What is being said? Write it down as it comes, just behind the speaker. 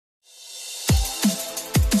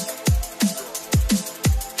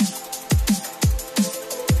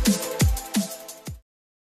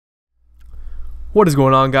What is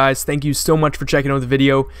going on, guys? Thank you so much for checking out the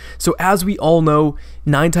video. So as we all know,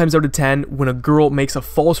 9 times out of 10, when a girl makes a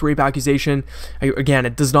false rape accusation, again,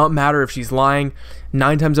 it does not matter if she's lying,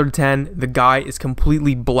 9 times out of 10, the guy is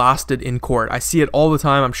completely blasted in court. I see it all the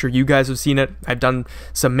time. I'm sure you guys have seen it. I've done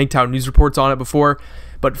some MGTOW news reports on it before.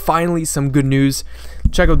 But finally, some good news.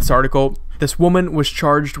 Check out this article. This woman was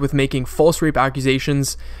charged with making false rape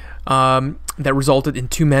accusations that resulted in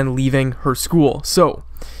 2 men leaving her school. So,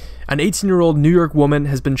 an 18-year-old New York woman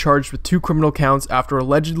has been charged with 2 criminal counts after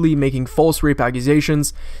allegedly making false rape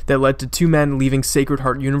accusations that led to 2 men leaving Sacred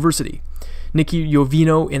Heart University. Nikki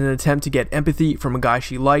Jovino, in an attempt to get empathy from a guy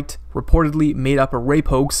she liked, reportedly made up a rape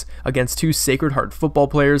hoax against 2 Sacred Heart football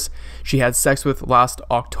players she had sex with last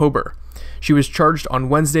October. She was charged on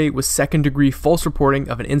Wednesday with second-degree false reporting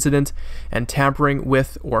of an incident and tampering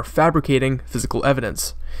with or fabricating physical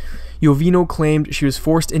evidence. Jovino claimed she was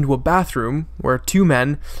forced into a bathroom where 2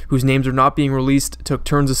 men, whose names are not being released, took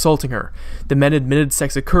turns assaulting her. The men admitted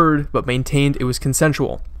sex occurred, but maintained it was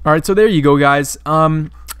consensual. Alright, so there you go, guys.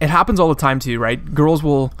 It happens all the time too, right? Girls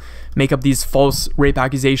will make up these false rape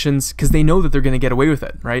accusations because they know that they're going to get away with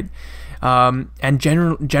it, right? And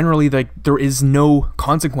generally, like, there is no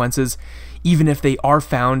consequences, even if they are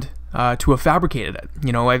found to have fabricated it.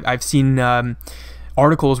 You know, I've seen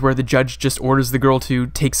articles where the judge just orders the girl to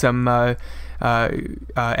take some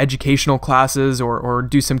educational classes or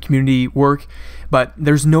do some community work, but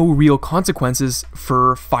there's no real consequences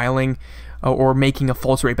for filing or making a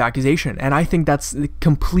false rape accusation, and I think that's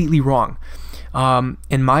completely wrong.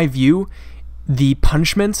 In my view, the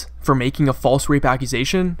punishment for making a false rape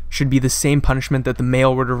accusation should be the same punishment that the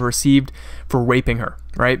male would have received for raping her,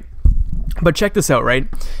 right? But check this out, right?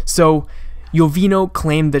 So Jovino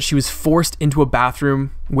claimed that she was forced into a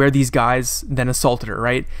bathroom where these guys then assaulted her,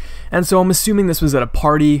 right? And so I'm assuming this was at a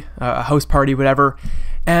party, a house party, whatever.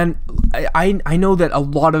 And I know that a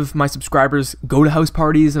lot of my subscribers go to house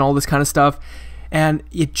parties and all this kind of stuff, and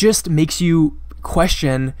it just makes you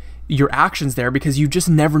question your actions there because you just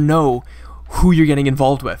never know who you're getting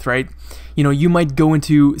involved with, right? You know, you might go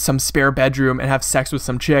into some spare bedroom and have sex with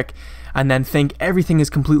some chick and then think everything is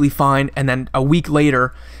completely fine, and then a week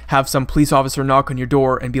later have some police officer knock on your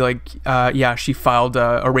door and be like, yeah, she filed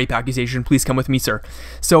a rape accusation, please come with me, sir.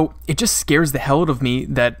 So it just scares the hell out of me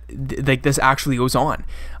that like this actually goes on,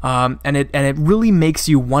 and it really makes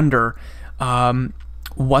you wonder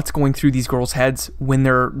what's going through these girls' heads when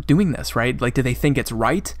they're doing this, right? Like, do they think it's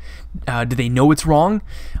right? Do they know it's wrong?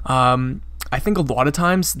 I think a lot of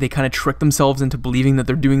times they kind of trick themselves into believing that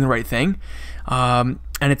they're doing the right thing.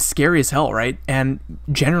 And it's scary as hell, right? And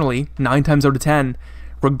generally, 9 times out of 10,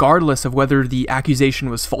 regardless of whether the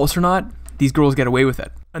accusation was false or not, these girls get away with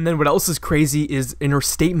it. And then what else is crazy is in her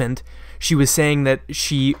statement, she was saying that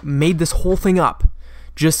she made this whole thing up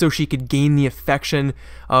just so she could gain the affection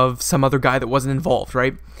of some other guy that wasn't involved,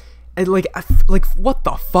 right? And like what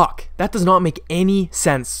the fuck? That does not make any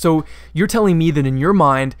sense. So you're telling me that in your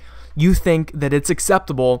mind, you think that it's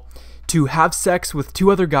acceptable to have sex with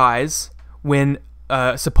 2 other guys when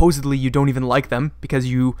supposedly you don't even like them because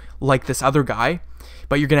you like this other guy,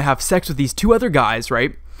 but you're gonna have sex with these 2 other guys,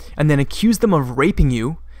 right? And then accuse them of raping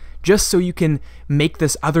you just so you can make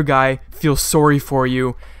this other guy feel sorry for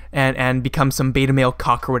you and become some beta male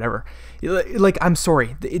cuck or whatever. Like, I'm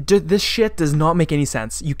sorry, this shit does not make any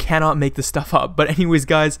sense. You cannot make this stuff up. But anyways,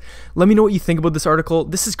 guys, let me know what you think about this article.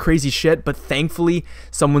 This is crazy shit, but thankfully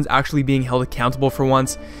someone's actually being held accountable for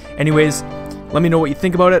once. Anyways, let me know what you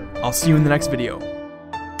think about it. I'll see you in the next video.